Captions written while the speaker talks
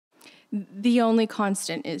The only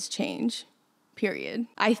constant is change, period.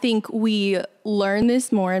 I think we learn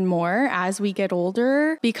this more and more as we get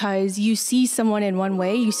older because you see someone in one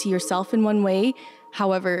way, you see yourself in one way,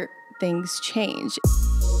 however, things change.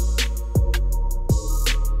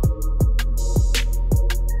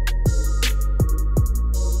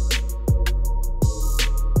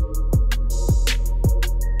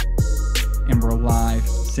 And we're live.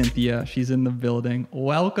 Cynthia, she's in the building.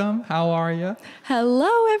 Welcome. How are you?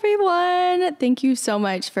 Hello, everyone. Thank you so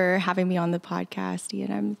much for having me on the podcast,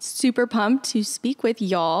 Ian. I'm super pumped to speak with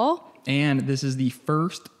y'all. And this is the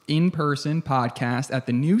first in-person podcast at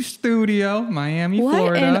the new studio, Miami, Florida.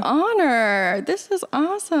 What an honor. This is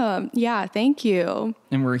awesome. Yeah, thank you.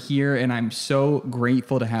 And we're here, and I'm so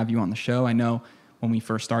grateful to have you on the show. I know when we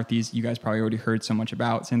first start these, you guys probably already heard so much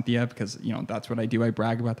about Cynthia because, you know, that's what I do. I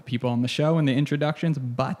brag about the people on the show and the introductions,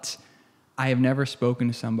 but I have never spoken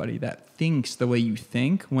to somebody that thinks the way you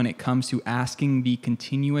think when it comes to asking the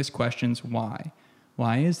continuous questions, why?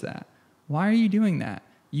 Why is that? Why are you doing that?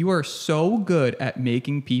 You are so good at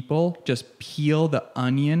making people just peel the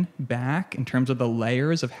onion back in terms of the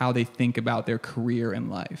layers of how they think about their career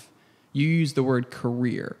in life. You use the word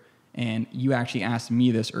career. And you actually asked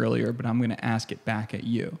me this earlier, but I'm going to ask it back at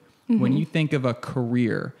you. Mm-hmm. When you think of a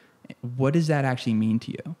career, what does that actually mean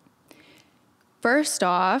to you? First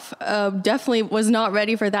off, definitely was not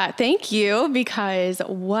ready for that. Thank you, because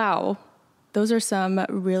wow, those are some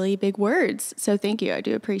really big words. So thank you. I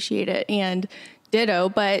do appreciate it. And ditto.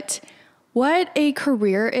 But what a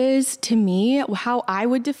career is to me, how I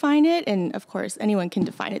would define it, and of course, anyone can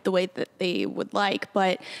define it the way that they would like,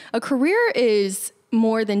 but a career is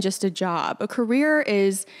more than just a job. A career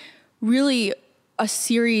is really a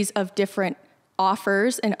series of different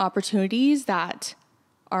offers and opportunities that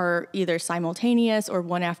are either simultaneous or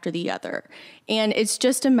one after the other. And it's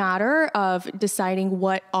just a matter of deciding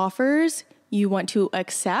what offers you want to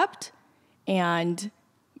accept and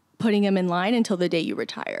putting them in line until the day you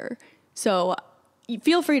retire. So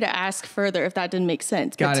feel free to ask further if that didn't make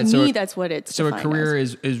sense. But to me, that's what it's So a defined career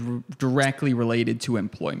as. is directly related to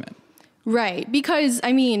employment. Right. Because,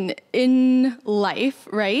 I mean, in life,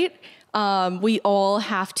 right, we all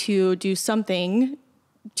have to do something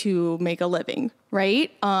to make a living,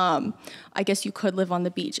 right? I guess you could live on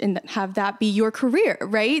the beach and have that be your career,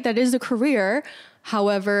 right? That is a career.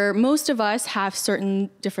 However, most of us have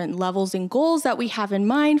certain different levels and goals that we have in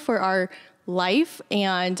mind for our life.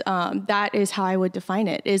 And that is how I would define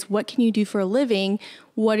it, is what can you do for a living?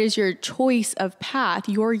 What is your choice of path,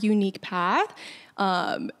 your unique path?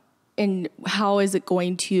 And how is it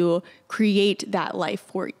going to create that life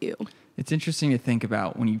for you? It's interesting to think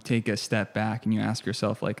about when you take a step back and you ask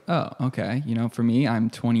yourself like, oh, okay, you know, for me, I'm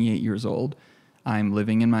 28 years old. I'm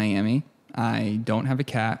living in Miami. I don't have a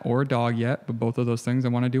cat or a dog yet, but both of those things I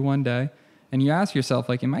want to do one day. And you ask yourself,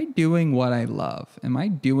 like, am I doing what I love? Am I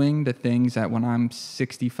doing the things that when I'm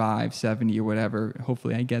 65, 70 or whatever,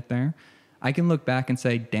 hopefully I get there, I can look back and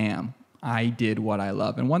say, damn, I did what I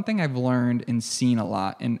love. And one thing I've learned and seen a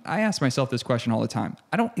lot, and I ask myself this question all the time.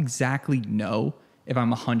 I don't exactly know if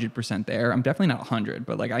I'm 100% there. I'm definitely not 100,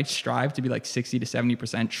 but like I strive to be like 60 to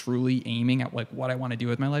 70% truly aiming at like what I want to do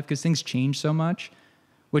with my life because things change so much,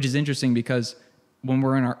 which is interesting because when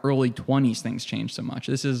we're in our early 20s, things change so much.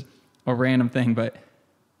 This is a random thing, but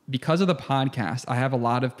because of the podcast, I have a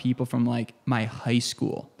lot of people from like my high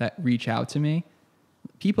school that reach out to me.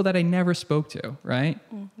 People that I never spoke to, right?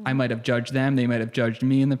 Mm-hmm. I might have judged them. They might have judged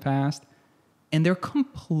me in the past. And they're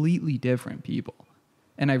completely different people.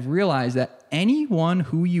 And I've realized that anyone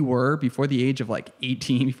who you were before the age of like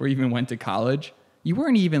 18, before you even went to college, you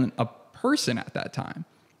weren't even a person at that time.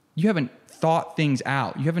 You haven't thought things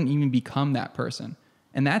out. You haven't even become that person.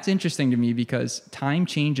 And that's interesting to me because time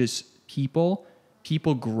changes people.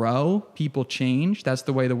 People grow. People change. That's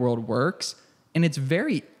the way the world works. And it's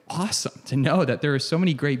very awesome to know that there are so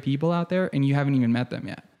many great people out there and you haven't even met them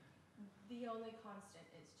yet. The only constant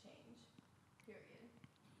is change, period.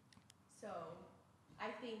 So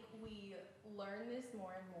I think we learn this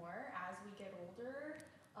more and more as we get older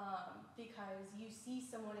because you see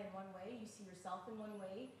someone in one way, you see yourself in one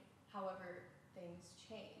way, however, things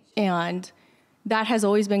change. And that has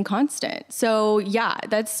always been constant. So yeah,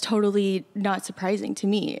 that's totally not surprising to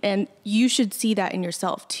me. And you should see that in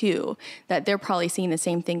yourself too, that they're probably seeing the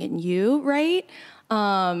same thing in you, right?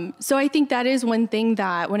 So I think that is one thing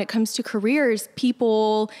that when it comes to careers,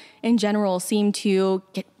 people in general seem to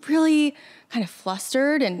get really kind of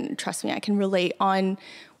flustered, and trust me, I can relate on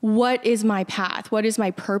what is my path? What is my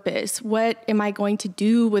purpose? What am I going to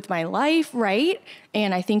do with my life, right?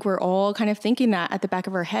 And I think we're all kind of thinking that at the back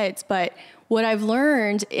of our heads. But what I've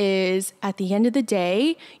learned is at the end of the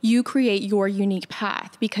day, you create your unique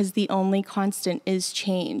path, because the only constant is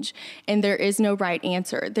change. And there is no right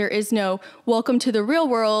answer. There is no welcome to the real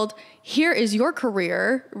world. Here is your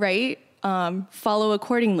career, right? Follow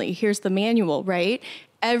accordingly. Here's the manual, right?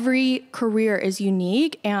 Every career is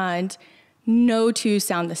unique, and no two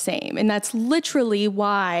sound the same. And that's literally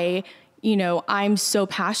why, I'm so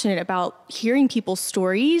passionate about hearing people's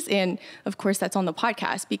stories. And of course, that's on the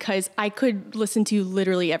podcast, because I could listen to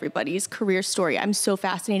literally everybody's career story. I'm so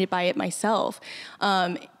fascinated by it myself,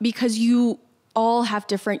 because you all have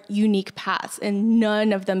different unique paths and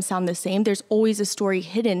none of them sound the same. There's always a story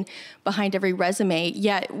hidden behind every resume,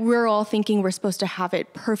 yet we're all thinking we're supposed to have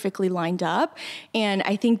it perfectly lined up. And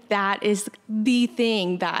I think that is the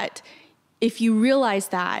thing that, if you realize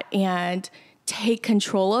that and take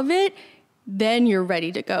control of it, then you're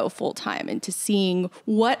ready to go full time into seeing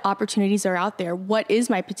what opportunities are out there, what is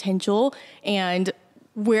my potential, and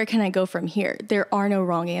where can I go from here? There are no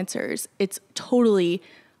wrong answers. It's totally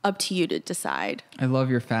up to you to decide. I love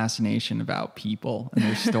your fascination about people and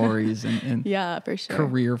their stories and yeah, for sure.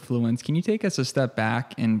 Careerfluence. Can you take us a step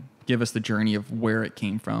back and give us the journey of where it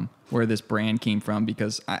came from, where this brand came from?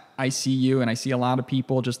 Because I see you and I see a lot of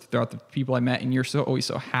people just throughout the people I met, and you're always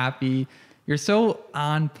so happy. You're so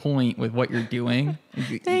on point with what you're doing.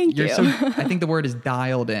 Thank you. I think the word is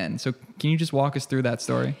dialed in. So can you just walk us through that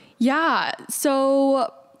story? Yeah.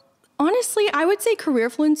 So honestly, I would say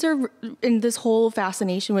Careerfluencer and this whole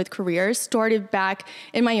fascination with careers started back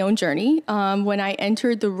in my own journey. When I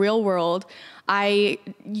entered the real world, I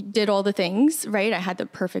did all the things, right? I had the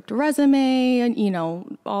perfect resume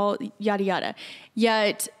and, all yada, yada.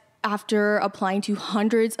 Yet after applying to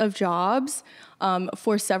hundreds of jobs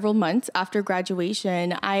for several months after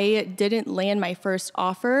graduation, I didn't land my first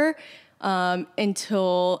offer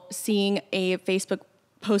until seeing a Facebook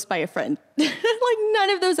post by a friend. Like,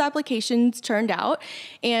 none of those applications turned out.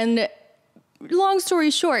 And long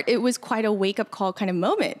story short, it was quite a wake-up call kind of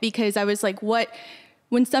moment, because I was like,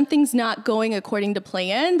 when something's not going according to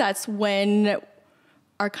plan, that's when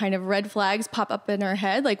our kind of red flags pop up in our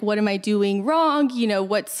head. Like, what am I doing wrong?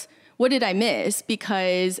 What did I miss?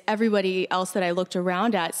 Because everybody else that I looked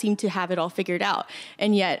around at seemed to have it all figured out.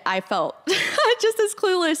 And yet I felt just as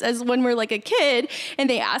clueless as when we're like a kid and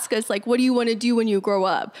they ask us, like, what do you want to do when you grow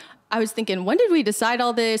up? I was thinking, when did we decide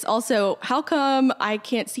all this? Also, how come I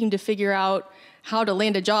can't seem to figure out how to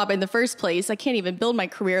land a job in the first place? I can't even build my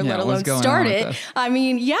career, let alone start it. I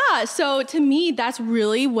mean, yeah. So to me, that's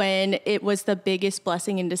really when it was the biggest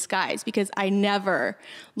blessing in disguise, because I never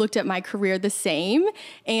looked at my career the same,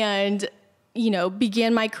 and,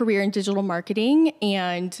 began my career in digital marketing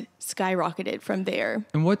and skyrocketed from there.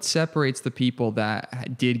 And what separates the people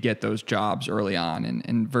that did get those jobs early on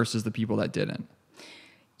and versus the people that didn't?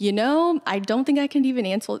 I don't think I can even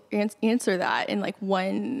answer that in like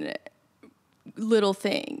one little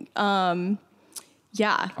thing.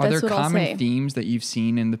 Yeah, that's Are there what I'll common say. themes that you've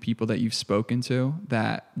seen in the people that you've spoken to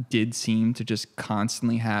that did seem to just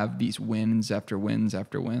constantly have these wins after wins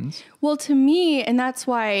after wins? Well, to me, and that's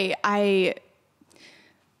why I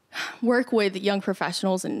work with young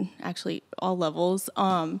professionals and actually all levels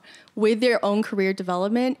with their own career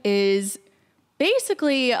development, is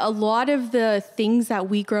basically a lot of the things that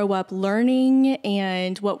we grow up learning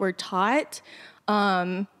and what we're taught,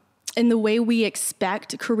 and the way we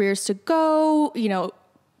expect careers to go,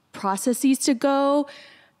 processes to go,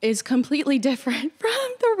 is completely different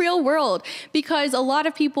from the real world. Because a lot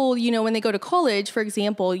of people, when they go to college, for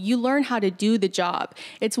example, you learn how to do the job.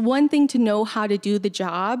 It's one thing to know how to do the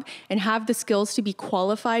job and have the skills to be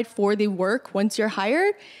qualified for the work once you're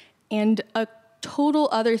hired, and a total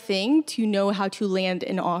other thing to know how to land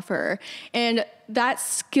an offer. And that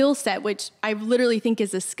skill set, which I literally think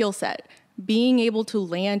is a skill set, being able to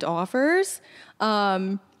land offers,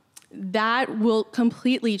 that will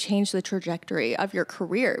completely change the trajectory of your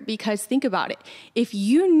career. Because think about it. If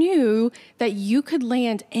you knew that you could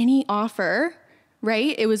land any offer,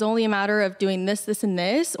 right? It was only a matter of doing this, this, and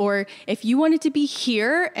this. Or if you wanted to be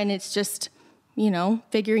here and it's just,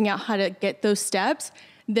 figuring out how to get those steps,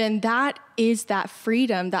 then that is that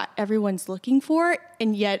freedom that everyone's looking for.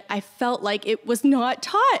 And yet I felt like it was not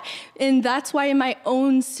taught. And that's why in my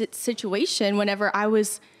own situation, whenever I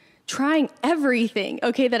was trying everything,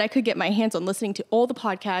 that I could get my hands on, listening to all the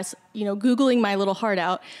podcasts, Googling my little heart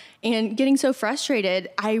out and getting so frustrated,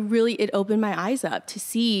 it opened my eyes up to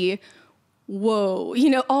see whoa, you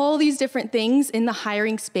know, all these different things in the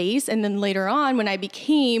hiring space. And then later on, when I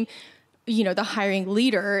became, you know, the hiring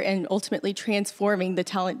leader and ultimately transforming the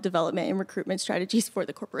talent development and recruitment strategies for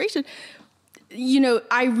the corporation, you know,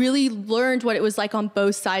 I really learned what it was like on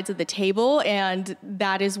both sides of the table. And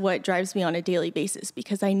that is what drives me on a daily basis,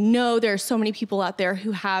 because I know there are so many people out there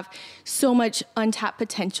who have so much untapped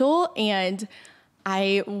potential, and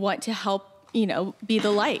I want to help, you know, be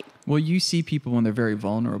the light. Well, you see people when they're very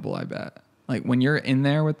vulnerable, I bet. Like when you're in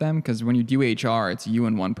there with them, because when you do HR, it's you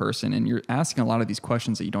and one person, and you're asking a lot of these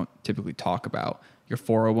questions that you don't typically talk about. Your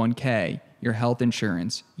 401k, your health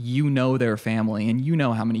insurance, you know their family, and you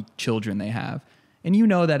know how many children they have. And you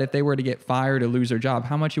know that if they were to get fired or lose their job,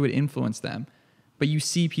 how much it would influence them. But you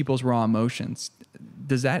see people's raw emotions.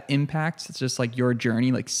 Does that impact just like your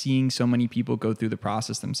journey, like seeing so many people go through the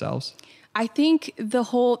process themselves? I think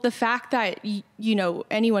the fact that, you know,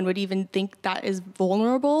 anyone would even think that is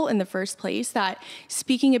vulnerable in the first place, that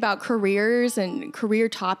speaking about careers and career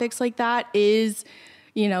topics like that is,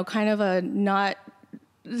 you know, kind of a not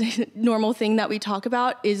normal thing that we talk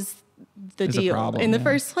about is the deal problem, in the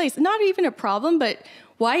first place. Not even a problem, but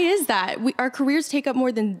why is that? Our careers take up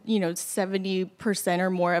more than, you know, 70% or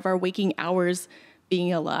more of our waking hours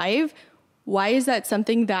being alive. Why is that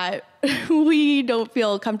something that we don't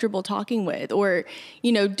feel comfortable talking with, or,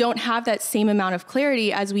 you know, don't have that same amount of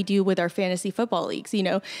clarity as we do with our fantasy football leagues? You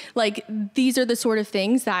know, like these are the sort of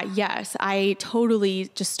things that, yes, I totally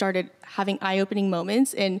just started having eye-opening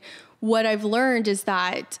moments. And what I've learned is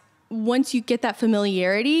that once you get that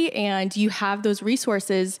familiarity and you have those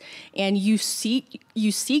resources and you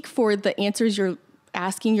seek for the answers you're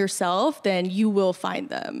asking yourself, then you will find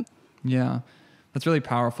them. Yeah. That's really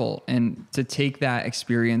powerful. And to take that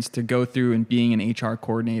experience to go through and being an HR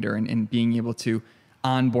coordinator and being able to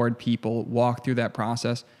onboard people, walk through that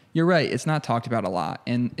process, you're right. It's not talked about a lot.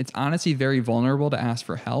 And it's honestly very vulnerable to ask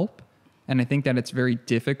for help. And I think that it's very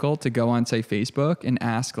difficult to go on, say, Facebook and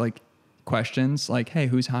ask like questions like, hey,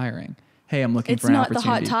 who's hiring? Hey, I'm looking for an opportunity. It's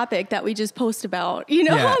not the hot topic that we just post about, you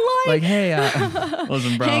know, online. Like, hey,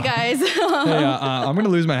 listen, bro. Hey, guys. I'm going to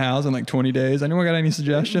lose my house in like 20 days. Anyone got any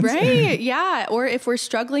suggestions? Right. Yeah. Or if we're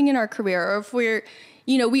struggling in our career, or if we're,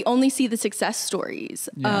 you know, we only see the success stories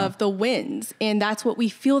of the wins, and that's what we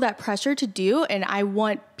feel that pressure to do. And I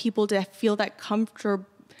want people to feel that comfortable,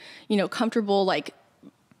 like,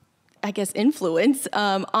 I guess, influence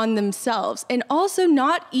on themselves, and also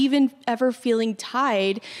not even ever feeling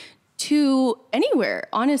tied to anywhere.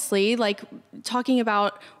 Honestly, like talking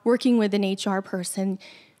about working with an HR person,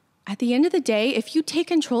 at the end of the day, if you take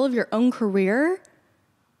control of your own career,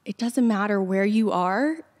 it doesn't matter where you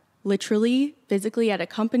are, literally, physically at a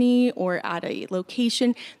company or at a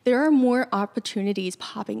location. There are more opportunities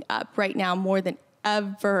popping up right now more than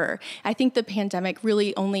ever. I think the pandemic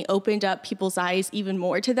really only opened up people's eyes even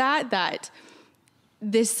more to that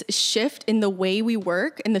this shift in the way we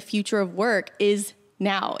work and the future of work is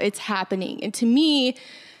now. It's happening. And to me,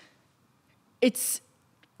 it's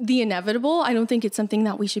the inevitable. I don't think it's something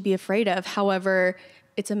that we should be afraid of. However,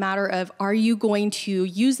 it's a matter of, are you going to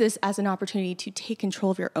use this as an opportunity to take control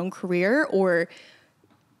of your own career or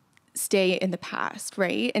stay in the past,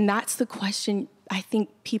 right? And that's the question I think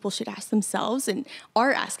people should ask themselves and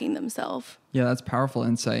are asking themselves. Yeah, that's powerful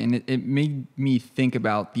insight. And it made me think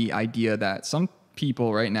about the idea that some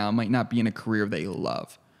people right now might not be in a career they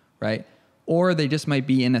love, right? Or they just might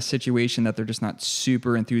be in a situation that they're just not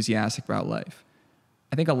super enthusiastic about life.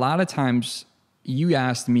 I think a lot of times, you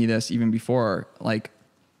asked me this even before, like,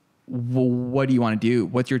 well, what do you want to do?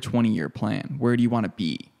 What's your 20-year plan? Where do you want to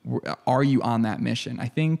be? Are you on that mission? I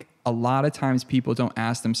think a lot of times people don't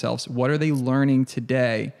ask themselves, what are they learning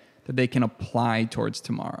today that they can apply towards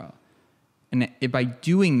tomorrow? And by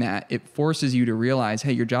doing that, it forces you to realize,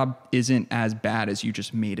 hey, your job isn't as bad as you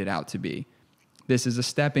just made it out to be. This is a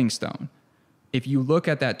stepping stone. If you look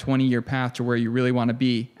at that 20-year path to where you really want to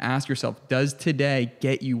be, ask yourself, does today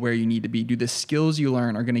get you where you need to be? Do the skills you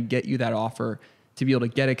learn are going to get you that offer to be able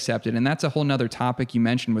to get accepted? And that's a whole nother topic you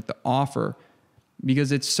mentioned with the offer,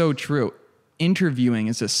 because it's so true. Interviewing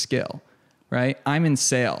is a skill, right? I'm in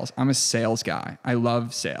sales. I'm a sales guy. I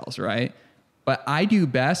love sales, right? But I do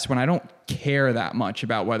best when I don't care that much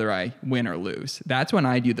about whether I win or lose. That's when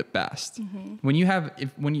I do the best. Mm-hmm.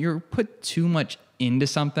 When you're put too much into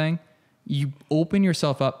something, you open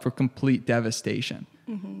yourself up for complete devastation.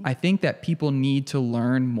 Mm-hmm. I think that people need to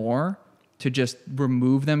learn more to just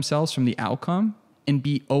remove themselves from the outcome and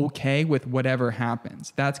be okay with whatever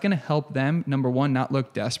happens. That's going to help them, number one, not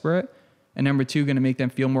look desperate. And number two, going to make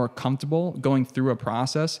them feel more comfortable going through a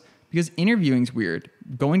process, because interviewing's weird.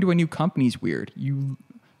 Going to a new company's weird. You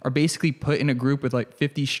are basically put in a group with like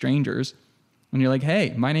 50 strangers When you're like,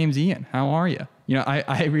 hey, my name's Ian. How are you? You know,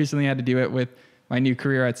 I recently had to do it with my new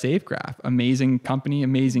career at SafeGraph. Amazing company,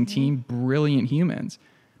 amazing team, brilliant humans.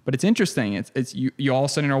 But it's interesting. It's you all of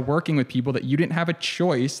a sudden are working with people that you didn't have a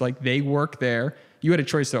choice. Like they work there. You had a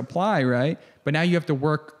choice to apply, right? But now you have to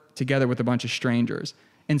work together with a bunch of strangers.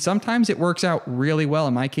 And sometimes it works out really well.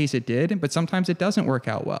 In my case, it did. But sometimes it doesn't work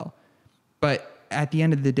out well. But at the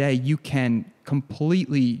end of the day, you can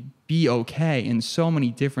completely be okay in so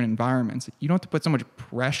many different environments. You don't have to put so much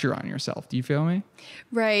pressure on yourself. Do you feel me?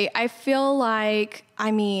 Right. I feel like,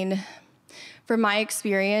 I mean, from my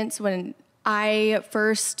experience, when I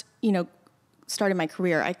first, started my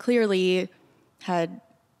career, I clearly had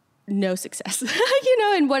no success,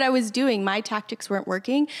 in what I was doing. My tactics weren't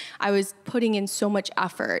working. I was putting in so much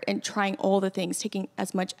effort and trying all the things, taking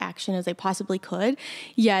as much action as I possibly could,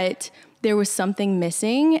 yet there was something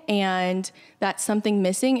missing, and that something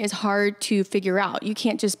missing is hard to figure out. You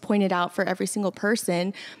can't just point it out for every single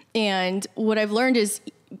person. And what I've learned is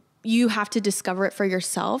you have to discover it for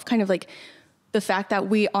yourself, kind of like the fact that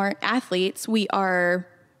we aren't athletes, we are,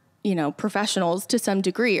 professionals to some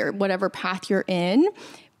degree, or whatever path you're in.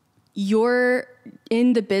 You're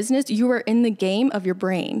in the business, you are in the game of your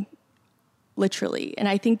brain, literally. And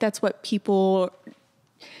I think that's what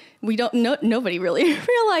nobody really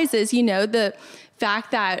realizes, the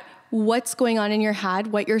fact that what's going on in your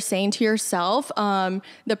head, what you're saying to yourself,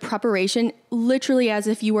 the preparation, literally as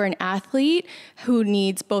if you were an athlete who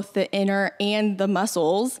needs both the inner and the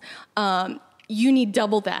muscles. You need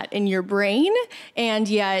double that in your brain. And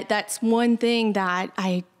yet that's one thing that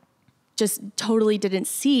I just totally didn't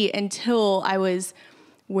see until I was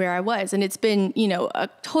where I was. And it's been, a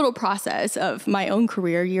total process of my own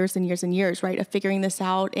career, years and years and years, right? Of figuring this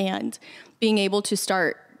out and being able to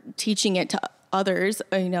start teaching it to others,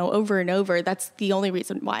 over and over. That's the only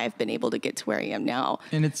reason why I've been able to get to where I am now.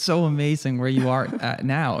 And it's so amazing where you are at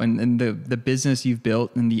now, and the business you've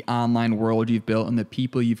built and the online world you've built and the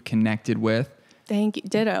people you've connected with. Thank you.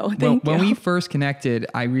 Ditto. Thank you. When we first connected,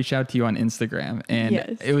 I reached out to you on Instagram,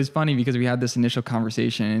 and It was funny because we had this initial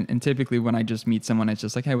conversation, and typically when I just meet someone, it's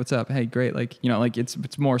just like, hey, what's up? Hey, great. Like,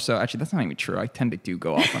 it's more so, actually, that's not even true. I tend to do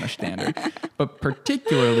go off on a standard, but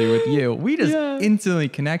particularly with you, we just instantly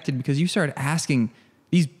connected because you started asking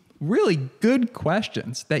these really good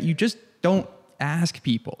questions that you just don't ask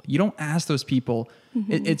people. You don't ask those people.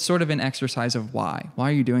 Mm-hmm. It's sort of an exercise of why. Why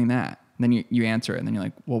are you doing that? And then you answer it, and then you're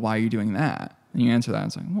like, well, why are you doing that? And you answer that, and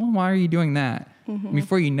it's like, well, why are you doing that? Mm-hmm.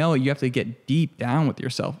 Before you know it, you have to get deep down with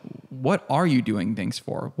yourself. What are you doing things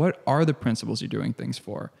for? What are the principles you're doing things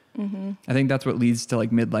for? Mm-hmm. I think that's what leads to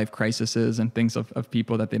like midlife crises and things of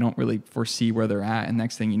people that they don't really foresee where they're at. And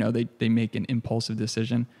next thing you know, they make an impulsive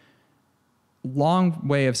decision. Long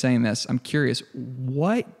way of saying this. I'm curious,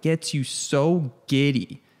 what gets you so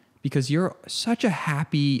giddy? Because you're such a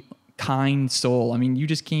happy, kind soul. I mean, you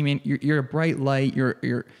just came in, you're a bright light.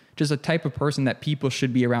 You're just a type of person that people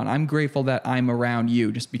should be around. I'm grateful that I'm around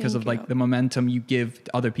you just because of like the momentum you give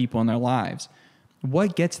to other people in their lives.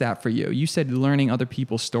 What gets that for you? You said learning other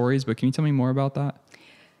people's stories, but can you tell me more about that?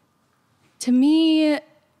 To me,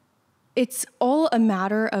 it's all a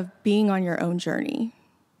matter of being on your own journey.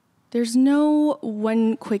 There's no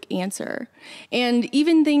one quick answer. And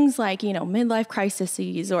even things like, midlife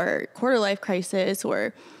crises or quarter life crisis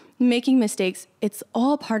or making mistakes, it's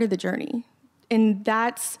all part of the journey. And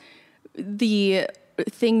that's the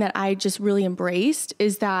thing that I just really embraced,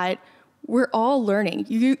 is that we're all learning.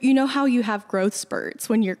 You know how you have growth spurts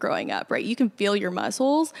when you're growing up, right? You can feel your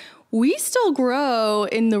muscles. We still grow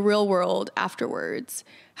in the real world afterwards.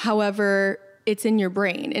 However, it's in your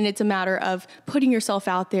brain, and it's a matter of putting yourself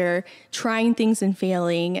out there, trying things and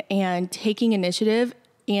failing, and taking initiative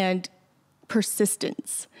and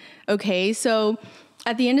persistence. Okay, so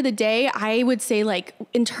at the end of the day, I would say, like,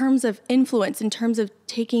 in terms of influence, in terms of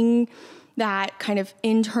taking that kind of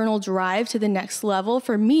internal drive to the next level,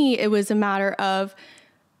 for me, it was a matter of,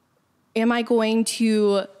 am I going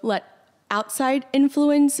to let outside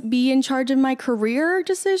influence be in charge of my career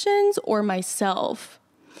decisions or myself?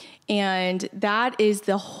 And that is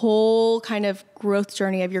the whole kind of growth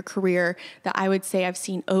journey of your career that I would say I've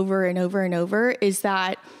seen over and over and over, is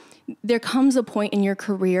that there comes a point in your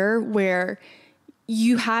career where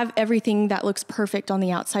you have everything that looks perfect on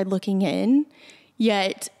the outside looking in,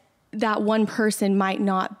 yet that one person might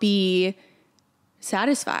not be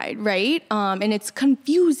satisfied, right? And it's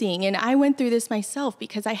confusing. And I went through this myself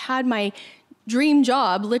because I had my dream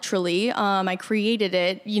job, literally. I created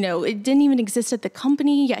it. It didn't even exist at the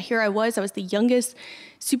company, yet here I was the youngest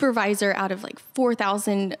supervisor out of like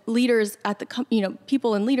 4,000 leaders at the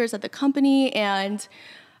people and leaders at the company. And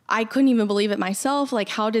I couldn't even believe it myself. Like,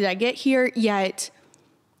 how did I get here? Yet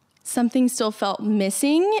something still felt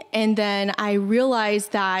missing. And then I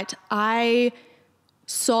realized that I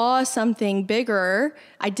saw something bigger.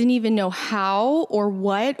 I didn't even know how or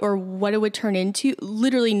what it would turn into.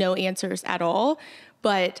 Literally no answers at all.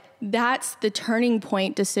 But that's the turning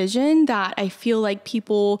point decision that I feel like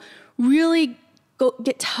people really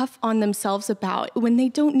get tough on themselves about when they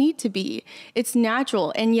don't need to be. It's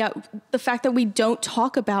natural. And yet the fact that we don't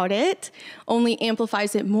talk about it only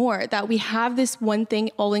amplifies it more, that we have this one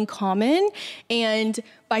thing all in common. And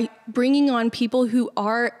by bringing on people who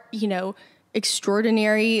are,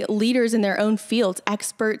 extraordinary leaders in their own fields,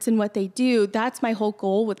 experts in what they do, that's my whole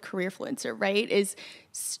goal with Careerfluencer, right? Is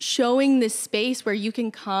showing this space where you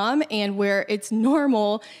can come and where it's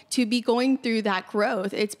normal to be going through that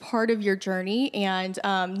growth. It's part of your journey, and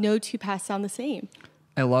no two paths sound the same.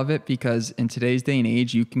 I love it because in today's day and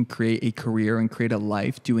age, you can create a career and create a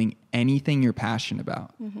life doing anything you're passionate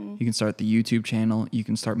about. Mm-hmm. You can start the YouTube channel, you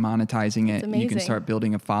can start monetizing it, you can start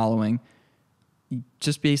building a following.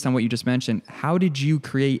 Just based on what you just mentioned, how did you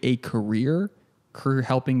create a career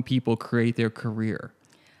helping people create their career?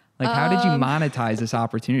 Like, how did you monetize this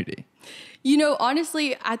opportunity?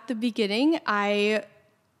 Honestly, at the beginning, I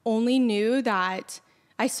only knew that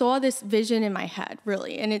I saw this vision in my head,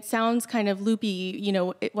 really. And it sounds kind of loopy,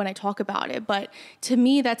 when I talk about it. But to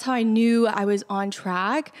me, that's how I knew I was on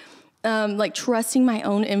track, like trusting my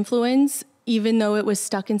own influence, even though it was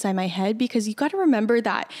stuck inside my head, because you got to remember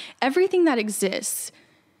that everything that exists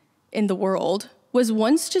in the world was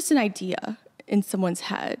once just an idea in someone's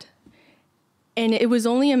head. And it was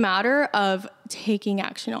only a matter of taking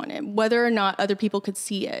action on it, whether or not other people could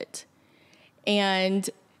see it. And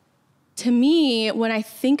to me, when I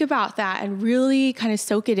think about that and really kind of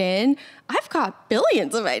soak it in, I've got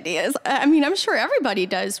billions of ideas. I mean, I'm sure everybody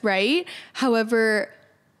does, right? However,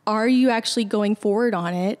 are you actually going forward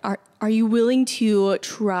on it? Are you willing to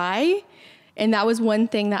try? And that was one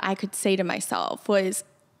thing that I could say to myself was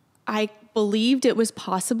I believed it was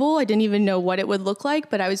possible. I didn't even know what it would look like,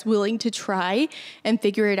 but I was willing to try and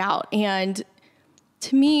figure it out. And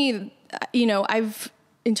to me,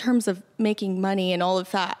 in terms of making money and all of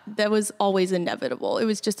that, that was always inevitable. It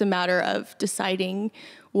was just a matter of deciding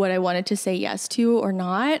what I wanted to say yes to or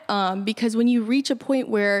not. Because when you reach a point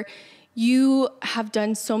where you have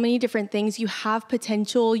done so many different things, you have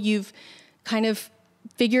potential, you've kind of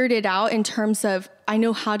figured it out in terms of, I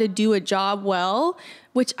know how to do a job well,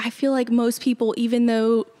 which I feel like most people, even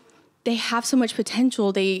though they have so much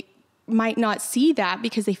potential, they might not see that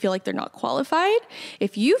because they feel like they're not qualified.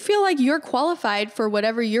 If you feel like you're qualified for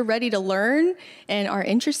whatever you're ready to learn and are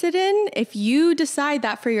interested in, if you decide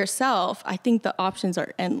that for yourself, I think the options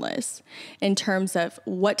are endless in terms of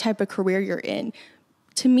what type of career you're in.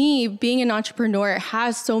 To me, being an entrepreneur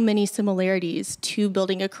has so many similarities to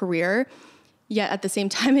building a career, yet at the same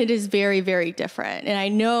time, it is very, very different. And I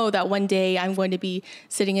know that one day I'm going to be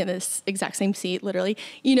sitting in this exact same seat, literally,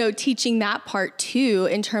 teaching that part too,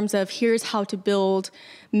 in terms of here's how to build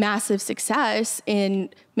massive success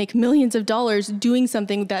and make millions of dollars doing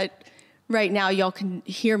something that right now y'all can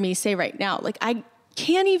hear me say right now. Like, I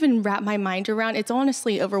can't even wrap my mind around. It's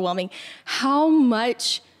honestly overwhelming how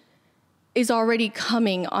much is already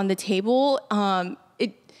coming on the table.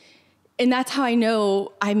 And that's how I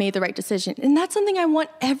know I made the right decision. And that's something I want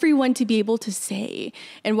everyone to be able to say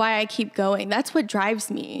and why I keep going. That's what drives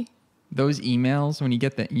me. Those emails, when you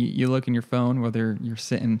get that, you look in your phone, whether you're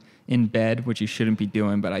sitting in bed, which you shouldn't be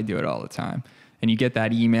doing, but I do it all the time. And you get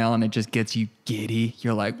that email and it just gets you giddy.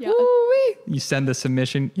 You're like, woo-wee. You send the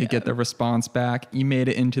submission, you get the response back. You made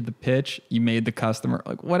it into the pitch. You made the customer,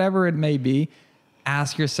 like whatever it may be.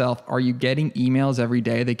 Ask yourself, are you getting emails every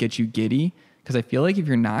day that get you giddy? Because I feel like if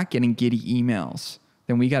you're not getting giddy emails,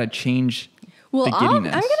 then we got to change the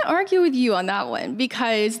giddiness. I'm going to argue with you on that one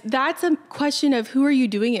because that's a question of who are you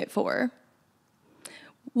doing it for?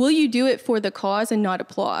 Will you do it for the cause and not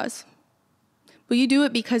applause? Will you do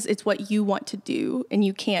it because it's what you want to do and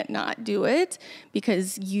you can't not do it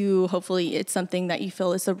because hopefully it's something that you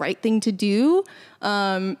feel is the right thing to do?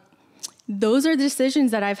 Those are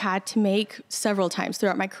decisions that I've had to make several times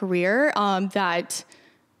throughout my career that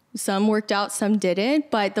some worked out, some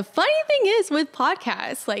didn't. But the funny thing is with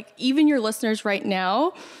podcasts, like even your listeners right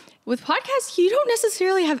now, with podcasts, you don't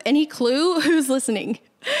necessarily have any clue who's listening.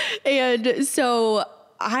 And so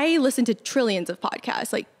I listen to trillions of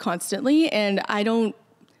podcasts like constantly, and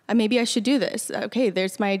maybe I should do this. Okay,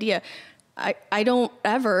 there's my idea. I don't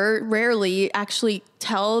rarely actually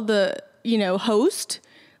tell the, host,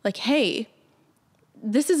 like, hey,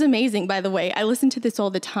 this is amazing, by the way. I listen to this all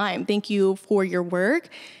the time. Thank you for your work.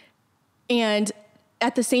 And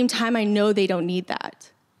at the same time, I know they don't need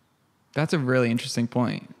that. That's a really interesting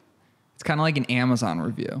point. It's kind of like an Amazon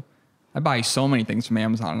review. I buy so many things from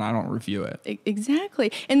Amazon and I don't review it.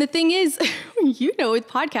 Exactly. And the thing is, you know, with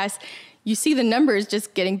podcasts, you see the numbers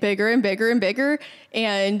just getting bigger and bigger and bigger,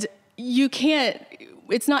 and you can't,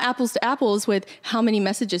 it's not apples to apples with how many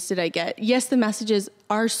messages did I get. Yes, the messages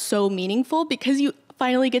are so meaningful because you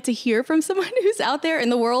finally get to hear from someone who's out there in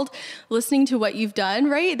the world listening to what you've done,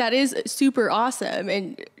 right? That is super awesome.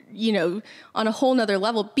 And, you know, on a whole nother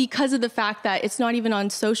level, because of the fact that it's not even on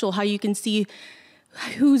social, how you can see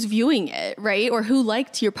who's viewing it, right? Or who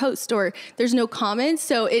liked your post, or there's no comments.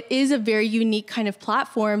 So it is a very unique kind of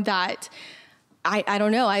platform that I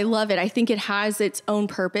don't know. I love it. I think it has its own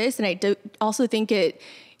purpose. And I also think it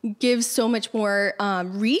gives so much more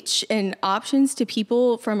reach and options to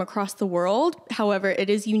people from across the world. However, it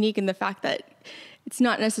is unique in the fact that it's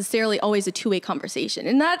not necessarily always a two-way conversation.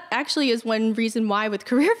 And that actually is one reason why with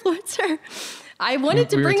Careerfluencer, I wanted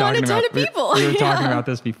to bring on a ton of people. We were talking about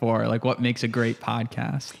this before, like what makes a great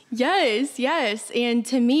podcast. Yes, yes. And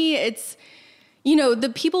to me, it's, you know, the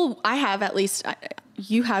people I have, at least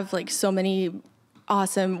you have like so many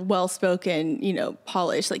awesome, well-spoken, you know,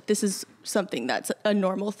 polished, like this is something that's a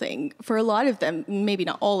normal thing for a lot of them, maybe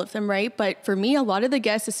not all of them, right? But for me, a lot of the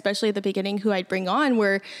guests, especially at the beginning who I'd bring on,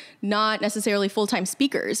 were not necessarily full-time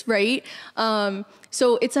speakers, right?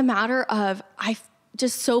 So it's a matter of, I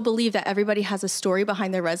just so believe that everybody has a story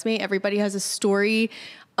behind their resume. Everybody has a story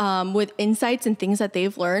with insights and things that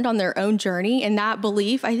they've learned on their own journey. And that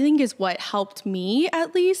belief, I think, is what helped me,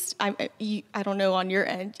 at least. I don't know on your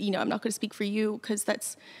end, you know, I'm not going to speak for you because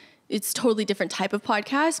it's totally different type of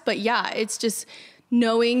podcast. But yeah, it's just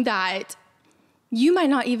knowing that you might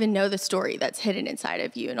not even know the story that's hidden inside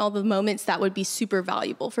of you and all the moments that would be super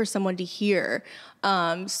valuable for someone to hear.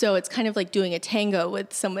 So it's kind of like doing a tango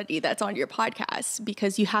with somebody that's on your podcast,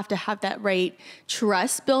 because you have to have that right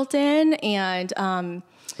trust built in. And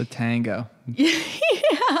the tango.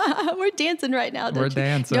 Yeah, we're dancing right now. We're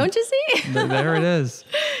dancing. Don't you see? There it is.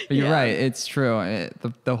 But you're right. It's true.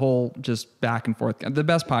 The whole just back and forth. The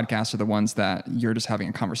best podcasts are the ones that you're just having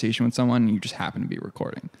a conversation with someone and you just happen to be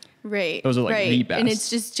recording. Right. Those are like the best. And it's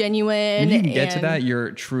just genuine. When you can get to that,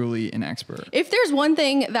 you're truly an expert. If there's one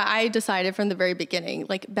thing that I decided from the very beginning,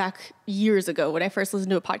 like back years ago when I first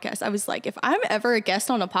listened to a podcast, I was like, if I'm ever a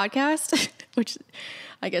guest on a podcast, which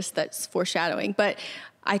I guess that's foreshadowing, but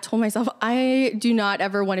I told myself I do not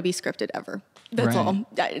ever want to be scripted ever. That's all.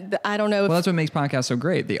 I don't know. Well, that's what makes podcasts so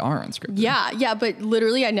great. They are unscripted. Yeah. But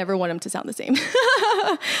literally, I never want them to sound the same.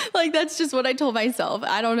 Like, that's just what I told myself.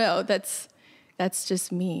 I don't know. That's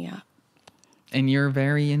just me. And you're a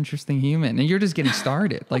very interesting human. And you're just getting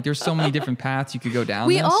started. Like, there's so many different paths you could go down.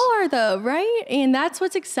 We all are, though, right? And that's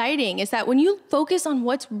what's exciting, is that when you focus on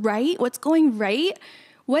what's right, what's going right,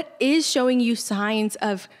 what is showing you signs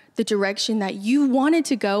of the direction that you wanted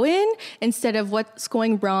to go in, instead of what's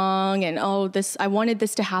going wrong and, I wanted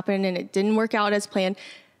this to happen and it didn't work out as planned.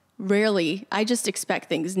 Rarely. I just expect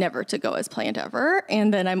things never to go as planned ever.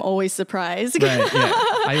 And then I'm always surprised. Right, yeah.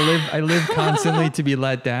 I live constantly to be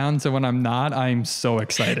let down. So when I'm not, I'm so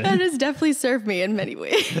excited. That has definitely served me in many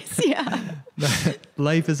ways. Yeah.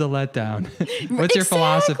 Life is a letdown. What's your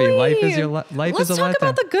philosophy? Life is a letdown. Let's talk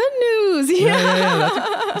about the good news. Yeah.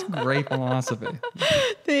 That's a great philosophy.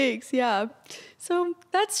 Thanks. Yeah. So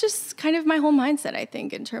that's just kind of my whole mindset, I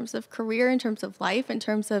think, in terms of career, in terms of life, in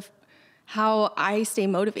terms of how I stay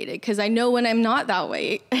motivated. Because I know when I'm not that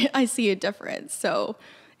way, I see a difference. So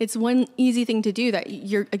it's one easy thing to do that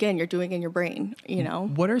you're doing in your brain, you know?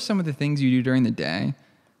 What are some of the things you do during the day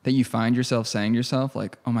that you find yourself saying to yourself,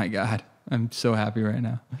 like, oh my God, I'm so happy right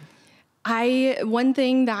now? One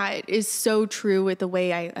thing that is so true with the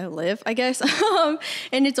way I live, I guess,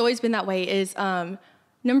 and it's always been that way, is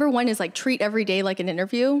number one is like treat every day like an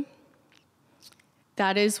interview.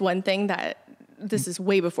 That is one thing that, this is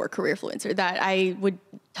way before Careerfluencer, that I would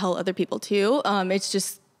tell other people too. It's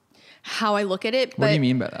just how I look at it. What do you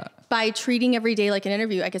mean by that? By treating every day like an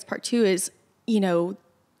interview, I guess part two is,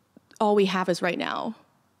 all we have is right now.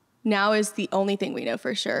 Now is the only thing we know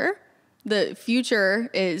for sure. The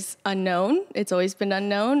future is unknown. It's always been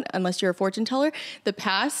unknown unless you're a fortune teller. The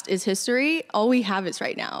past is history. All we have is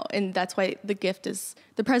right now. And that's why the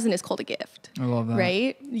present is called a gift. I love that.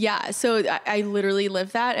 Right? Yeah. So I literally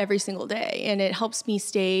live that every single day. And it helps me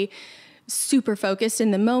stay super focused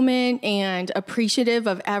in the moment and appreciative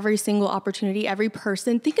of every single opportunity, every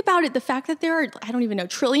person. Think about it. The fact that there are, I don't even know,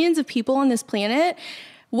 trillions of people on this planet.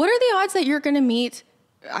 What are the odds that you're going to meet?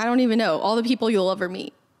 I don't even know. All the people you'll ever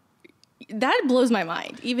meet. That blows my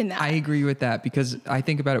mind, even that. I agree with that, because I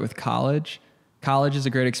think about it with college. college is a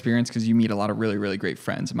great experience because you meet a lot of really, really great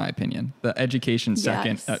friends, in my opinion. The education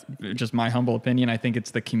second, just my humble opinion, I think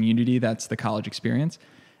it's the community that's the college experience.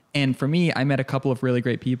 And for me, I met a couple of really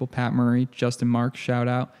great people, Pat Murray, Justin Marks, shout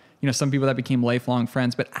out. You know, some people that became lifelong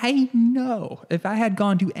friends, but I know if I had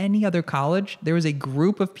gone to any other college, there was a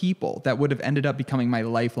group of people that would have ended up becoming my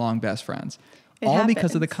lifelong best friends.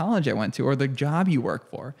 Because of the college I went to or the job you work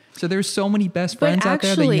for. So there's so many best friends out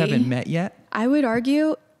there that you haven't met yet. I would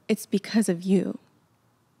argue it's because of you.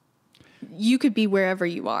 You could be wherever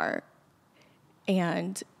you are.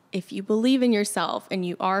 And if you believe in yourself and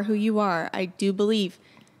you are who you are, I do believe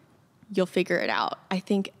you'll figure it out. I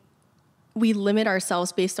think we limit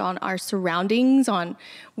ourselves based on our surroundings, on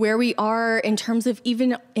where we are in terms of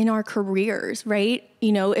even in our careers, right?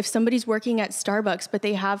 You know, if somebody's working at Starbucks, but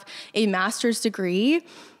they have a master's degree,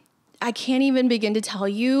 I can't even begin to tell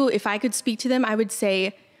you. If I could speak to them, I would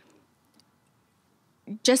say,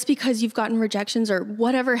 just because you've gotten rejections or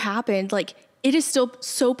whatever happened, like it is still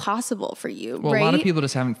so possible for you, well, right? A lot of people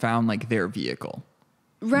just haven't found like their vehicle.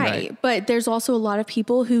 Right. But there's also a lot of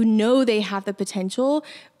people who know they have the potential,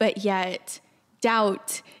 but yet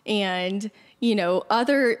doubt and, you know,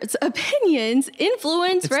 other opinions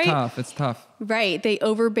influence, right? It's tough. Right. They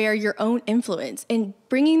overbear your own influence, and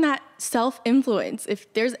bringing that self-influence.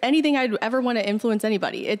 If there's anything I'd ever want to influence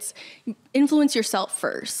anybody, it's influence yourself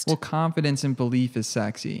first. Well, confidence and belief is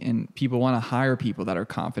sexy, and people want to hire people that are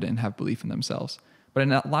confident and have belief in themselves. But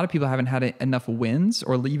a lot of people haven't had enough wins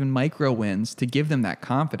or even micro wins to give them that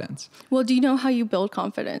confidence. Well, do you know how you build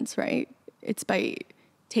confidence, right? It's by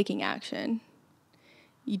taking action.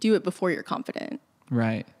 You do it before you're confident.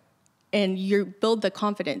 Right. And you build the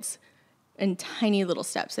confidence in tiny little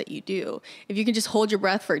steps that you do. If you can just hold your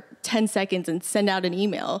breath for 10 seconds and send out an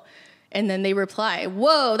email, and then they reply,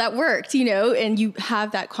 whoa, that worked, you know, and you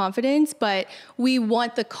have that confidence. But we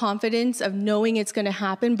want the confidence of knowing it's going to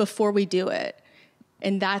happen before we do it.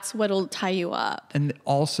 And that's what'll tie you up. And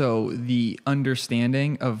also the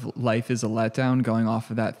understanding of life is a letdown, going off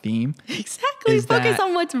of that theme. Exactly. Focus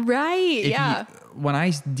on what's right. Yeah. When I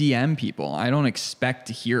DM people, I don't expect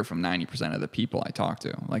to hear from 90% of the people I talk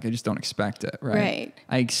to. Like, I just don't expect it. Right.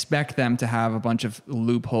 I expect them to have a bunch of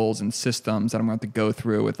loopholes and systems that I'm going to have to go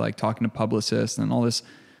through with, like, talking to publicists and all this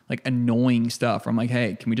like annoying stuff. I'm like,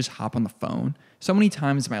 hey, can we just hop on the phone? So many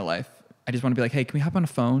times in my life, I just want to be like, hey, can we hop on a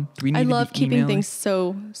phone? Do we need I to love be keeping emailing? things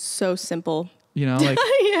so simple. You know, like,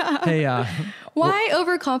 yeah. Hey, why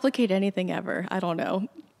overcomplicate anything ever? I don't know.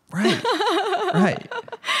 Right.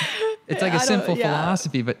 It's like a simple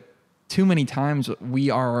philosophy, but too many times we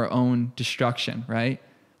are our own destruction, right?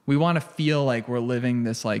 We want to feel like we're living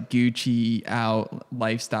this like Gucci out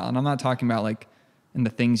lifestyle. And I'm not talking about like in the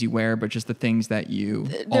things you wear, but just the things that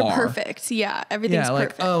they're perfect. Yeah. Everything's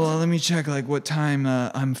perfect. Like, oh, well, let me check like what time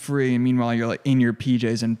I'm free. And meanwhile, you're like in your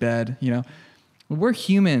PJs in bed, you know? We're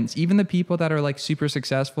humans. Even the people that are like super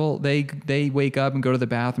successful, they wake up and go to the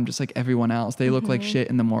bathroom just like everyone else. They look like shit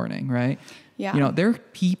in the morning, right? Yeah. You know, they're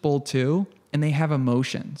people too, and they have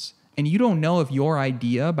emotions. And you don't know if your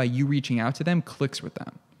idea by you reaching out to them clicks with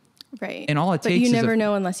them. Right. And all it takes is... But you never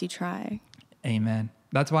know unless you try. Amen.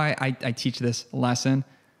 That's why I teach this lesson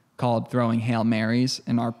called Throwing Hail Marys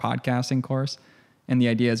in our podcasting course. And the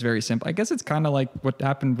idea is very simple. I guess it's kind of like what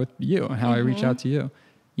happened with you and how I reached out to you.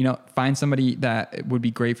 You know, find somebody that would be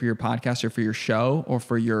great for your podcast or for your show or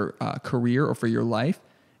for your career or for your life,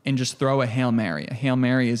 and just throw a Hail Mary. A Hail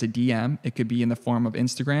Mary is a DM. It could be in the form of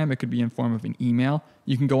Instagram. It could be in the form of an email.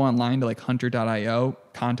 You can go online to like hunter.io,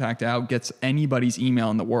 contact out, gets anybody's email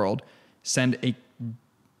in the world, send a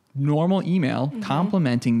normal email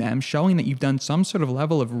complimenting them, showing that you've done some sort of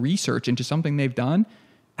level of research into something they've done,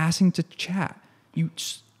 asking to chat.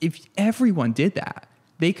 If everyone did that,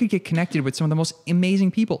 they could get connected with some of the most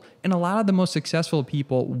amazing people. And a lot of the most successful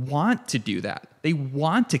people want to do that. They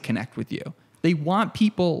want to connect with you. They want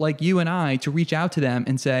people like you and I to reach out to them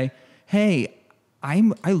and say, hey, I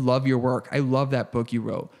love your work. I love that book you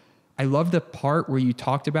wrote. I love the part where you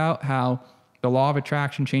talked about how the law of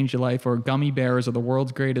attraction changed your life, or gummy bears are the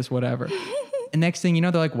world's greatest whatever. And next thing you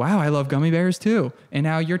know, they're like, wow, I love gummy bears too. And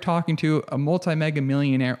now you're talking to a multi-mega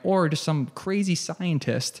millionaire or just some crazy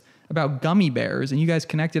scientist about gummy bears, and you guys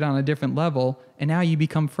connected on a different level, and now you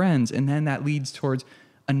become friends, and then that leads towards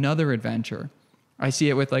another adventure. I see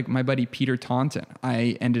it with like my buddy Peter Taunton.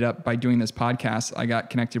 I ended up, by doing this podcast, I got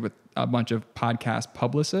connected with a bunch of podcast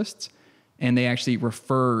publicists, and they actually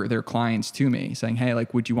refer their clients to me saying, hey,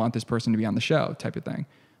 like, would you want this person to be on the show, type of thing.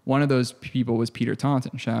 One of those people was Peter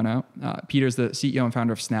Taunton, shout out. Peter's the CEO and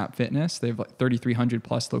founder of Snap Fitness. They have like 3,300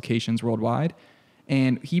 plus locations worldwide.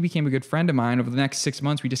 And he became a good friend of mine. Over the next 6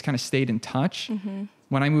 months, we just kind of stayed in touch.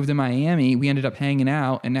 When I moved to Miami, we ended up hanging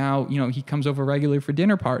out, and now, you know, he comes over regularly for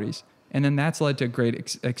dinner parties. And then that's led to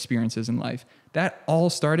great experiences in life. That all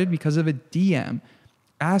started because of a DM.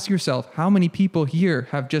 Ask yourself, how many people here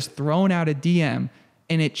have just thrown out a DM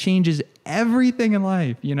and it changes everything in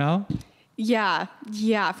life, you know? Yeah,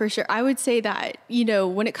 for sure. I would say that, you know,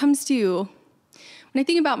 when I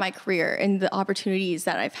think about my career and the opportunities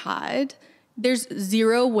that I've had, there's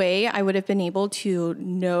zero way I would have been able to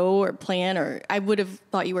know or plan, or I would have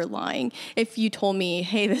thought you were lying if you told me,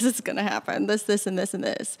 hey, this is going to happen, this, and this, and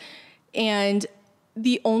this. And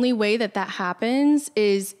the only way that happens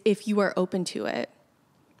is if you are open to it.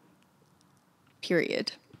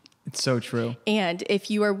 Period. It's so true. And if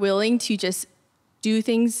you are willing to just do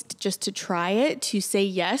things just to try it, to say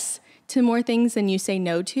yes to more things than you say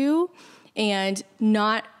no to, and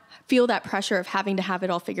not feel that pressure of having to have it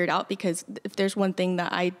all figured out, because if there's one thing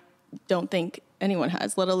that I don't think anyone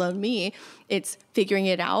has, let alone me, it's figuring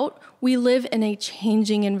it out. We live in a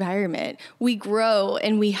changing environment. We grow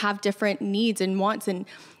and we have different needs and wants, and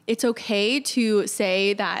it's okay to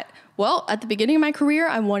say that, well, at the beginning of my career,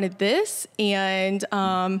 I wanted this, and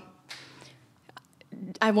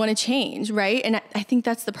I want to change, right? And I think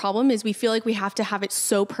that's the problem, is we feel like we have to have it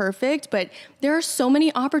so perfect, but there are so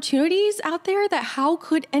many opportunities out there that how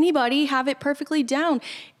could anybody have it perfectly down?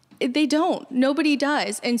 They don't. Nobody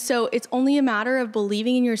does. And so it's only a matter of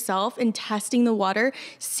believing in yourself and testing the water,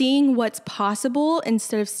 seeing what's possible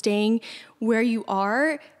instead of staying where you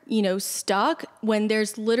are, you know, stuck, when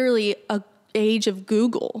there's literally a age of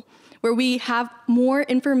Google, where we have more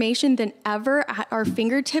information than ever at our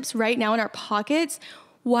fingertips right now in our pockets.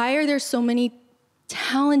 Why are there so many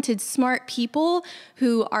talented, smart people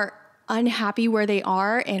who are unhappy where they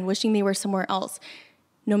are and wishing they were somewhere else?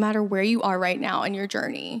 No matter where you are right now in your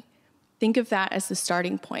journey, think of that as the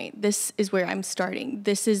starting point. This is where I'm starting.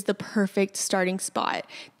 This is the perfect starting spot.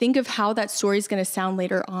 Think of how that story is going to sound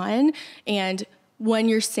later on. And when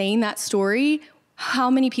you're saying that story,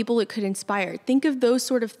 how many people it could inspire. Think of those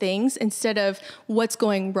sort of things instead of what's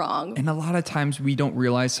going wrong. And a lot of times we don't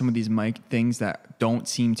realize some of these things that don't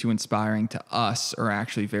seem too inspiring to us are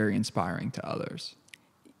actually very inspiring to others.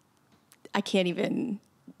 I can't even,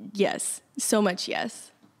 yes, so much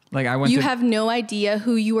yes. Like you have no idea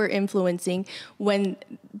who you are influencing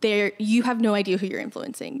you have no idea who you're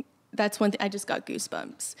influencing. That's one thing. I just got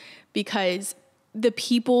goosebumps, because the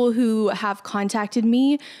people who have contacted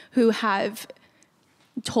me, who have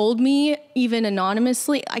told me, even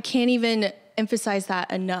anonymously, I can't even emphasize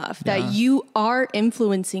that enough, that you are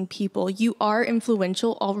influencing people. You are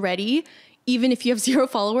influential already, even if you have 0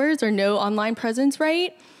 followers or no online presence,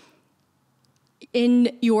 right?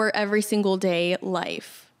 In your every single day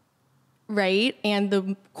life, right? And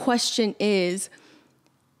the question is,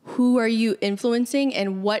 who are you influencing,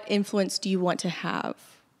 and what influence do you want to have?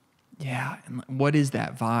 Yeah. And what is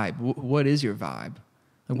that vibe? What is your vibe?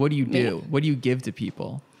 Like, what do you do? What do you give to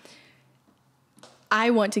people?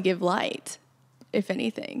 I want to give light, if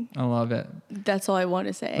anything. I love it. That's all I want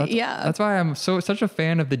to say. That's why I'm such a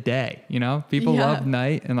fan of the day. You know, people love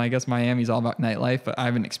night, and I guess Miami's all about nightlife, but I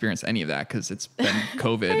haven't experienced any of that because it's been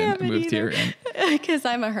COVID and I moved here. Because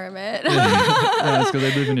I'm a hermit. Yeah, it's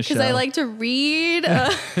because I live in a shell. Because I like to read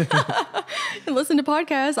and listen to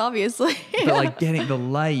podcasts, obviously. But like getting the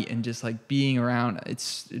light and just like being around,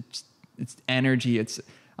 it's energy.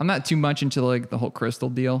 I'm not too much into like the whole crystal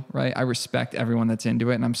deal, right? I respect everyone that's into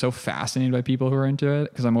it, and I'm so fascinated by people who are into it,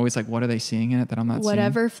 because I'm always like, what are they seeing in it that I'm not seeing?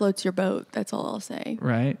 Whatever floats your boat, that's all I'll say.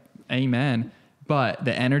 Right? Amen. But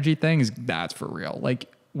the energy thing that's for real.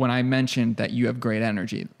 Like when I mentioned that you have great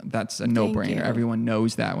energy, that's a no-brainer. Everyone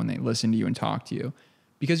knows that when they listen to you and talk to you,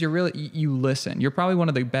 because you listen. You're probably one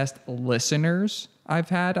of the best listeners I've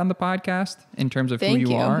had on the podcast in terms of who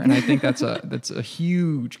you are. And I think that's a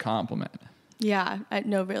huge compliment. Yeah,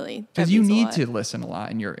 no, really. Because you need to listen a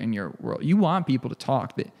lot in your world. You want people to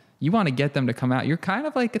talk. You want to get them to come out. You're kind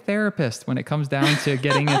of like a therapist when it comes down to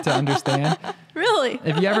getting it to understand. Really?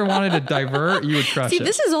 If you ever wanted to divert, you would crush it. See,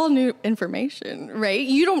 this is all new information, right?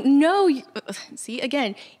 You don't know. See,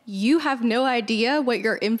 again, you have no idea what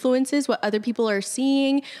your influence is, what other people are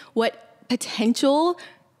seeing, what potential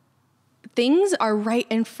things are right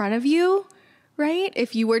in front of you, right?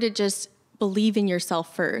 If you were to just believe in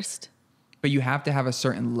yourself first. But you have to have a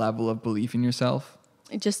certain level of belief in yourself.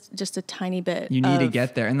 Just a tiny bit. You need to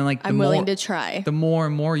get there. And then like, I'm willing to try. The more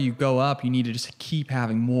and more you go up, you need to just keep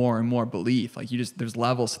having more and more belief. Like there's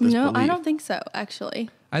levels to this belief. No, I don't think so, actually.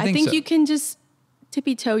 I think so. you can just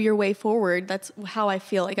tippy-toe your way forward. That's how I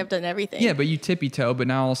feel like I've done everything. Yeah, but you tippy-toe, but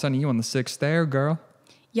now all of a sudden you on the 6th stair, girl.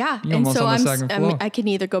 Yeah. You're And almost so on the second floor. I can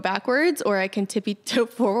either go backwards or I can tippy-toe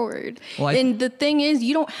forward. And the thing is,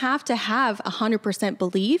 you don't have to have 100%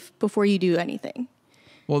 belief before you do anything.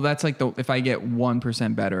 Well, that's like if I get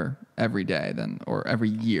 1% better every day or every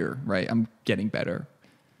year, right? I'm getting better.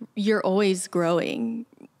 You're always growing,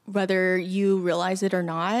 whether you realize it or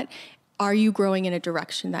not. Are you growing in a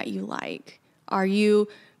direction that you like? Are you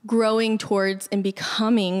growing towards and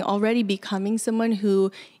already becoming someone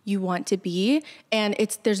who you want to be? And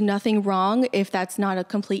there's nothing wrong if that's not a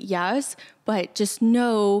complete yes, but just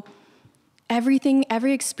know every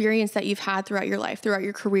experience that you've had throughout your life, throughout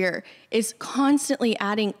your career, is constantly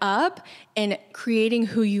adding up and creating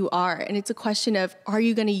who you are. And it's a question of, are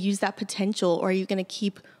you going to use that potential, or are you going to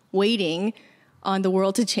keep waiting on the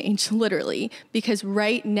world to change, literally? Because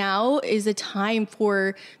right now is a time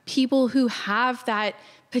for people who have that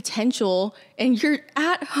potential, and you're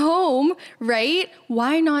at home, right?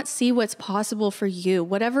 Why not see what's possible for you?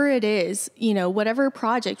 Whatever it is, whatever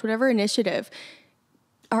project, whatever initiative,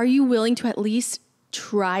 are you willing to at least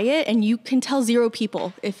try it? And you can tell 0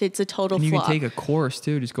 people if it's a total flop. And you can take a course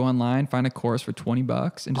too. Just go online, find a course for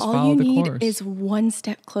 $20 and just all follow the course. All you need is one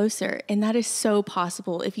step closer. And that is so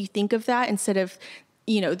possible. If you think of that instead of,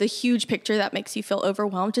 the huge picture that makes you feel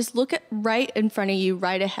overwhelmed, just look at right in front of you,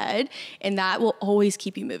 right ahead. And that will always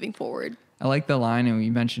keep you moving forward. I like the line, and we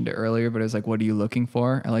mentioned it earlier, but it was like, what are you looking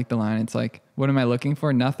for? I like the line. It's like, what am I looking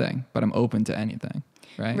for? Nothing, but I'm open to anything.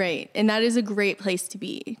 Right. Right. And that is a great place to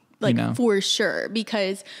be, for sure,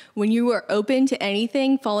 because when you are open to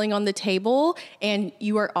anything falling on the table, and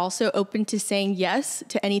you are also open to saying yes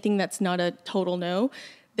to anything that's not a total no,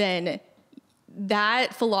 then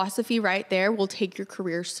that philosophy right there will take your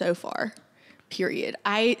career so far, period.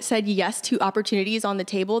 I said yes to opportunities on the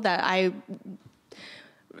table that I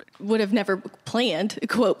would have never planned,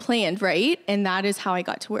 right? And that is how I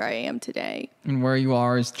got to where I am today. And where you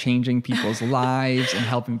are is changing people's lives and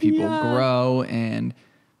helping people grow and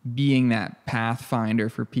being that pathfinder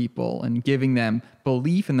for people and giving them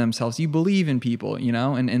belief in themselves. You believe in people,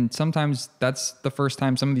 and sometimes that's the first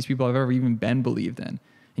time some of these people have ever even been believed in.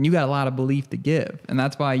 And you got a lot of belief to give. And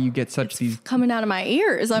that's why you get these coming out of my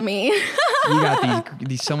ears. You got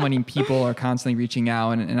these so many people are constantly reaching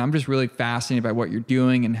out, and I'm just really fascinated by what you're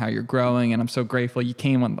doing and how you're growing. And I'm so grateful you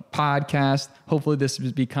came on the podcast. Hopefully this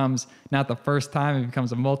becomes not the first time, it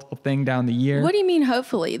becomes a multiple thing down the year. What do you mean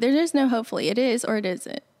hopefully? There is no hopefully. It is or it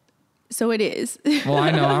isn't. So it is. Well, I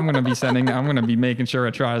know I'm going to be making sure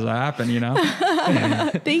it tries to happen,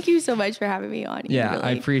 Thank you so much for having me on. Yeah, really.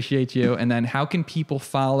 I appreciate you. And then how can people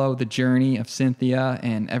follow the journey of Cynthia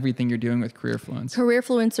and everything you're doing with Careerfluencer?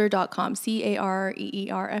 Careerfluencer.com,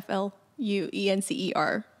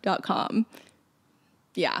 Careerfluencer.com.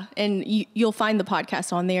 Yeah. And you'll find the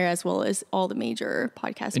podcast on there, as well as all the major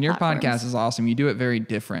podcast And your platforms. podcast is awesome. You do it very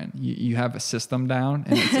different. You have a system down,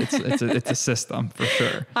 and it's a system for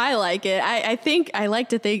sure. I like it. I like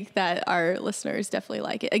to think that our listeners definitely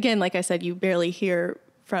like it. Again, like I said, you barely hear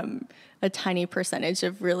from a tiny percentage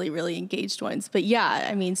of really, really engaged ones. But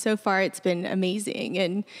yeah, so far it's been amazing.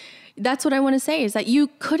 And that's what I want to say, is that you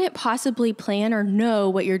couldn't possibly plan or know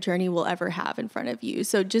what your journey will ever have in front of you.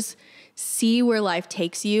 So just see where life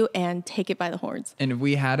takes you and take it by the horns. And if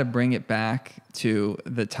we had to bring it back to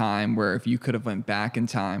the time where, if you could have went back in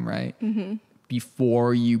time, right? Mm-hmm.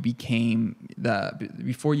 Before you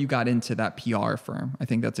got into that PR firm, I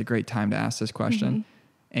think that's a great time to ask this question. Mm-hmm.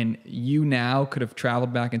 And you now could have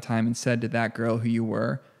traveled back in time and said to that girl who you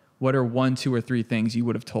were, what are 1, 2, or 3 things you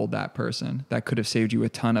would have told that person that could have saved you a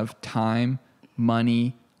ton of time,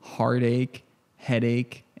 money, heartache,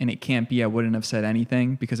 headache? And it can't be I wouldn't have said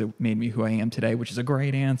anything because it made me who I am today, which is a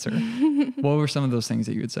great answer. What were some of those things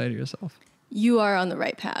that you would say to yourself? You are on the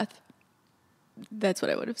right path. That's what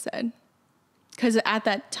I would have said. Because at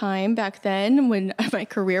that time, back then, when my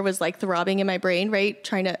career was like throbbing in my brain, right?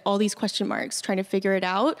 All these question marks, trying to figure it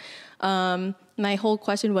out. My whole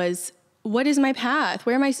question was, what is my path?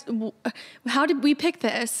 How did we pick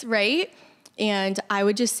this, right? And I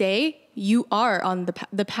would just say, you are on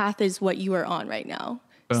the path is what you are on right now.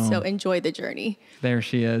 Boom. So enjoy the journey. There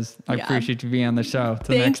she is. I appreciate you being on the show.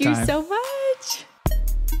 Till next time. Thank you so much.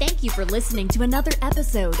 Thank you for listening to another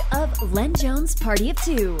episode of Len Jones Party of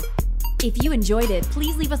Two. If you enjoyed it,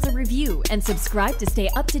 please leave us a review and subscribe to stay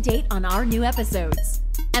up to date on our new episodes.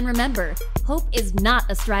 And remember, hope is not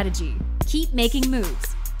a strategy. Keep making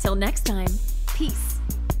moves. Till next time, peace.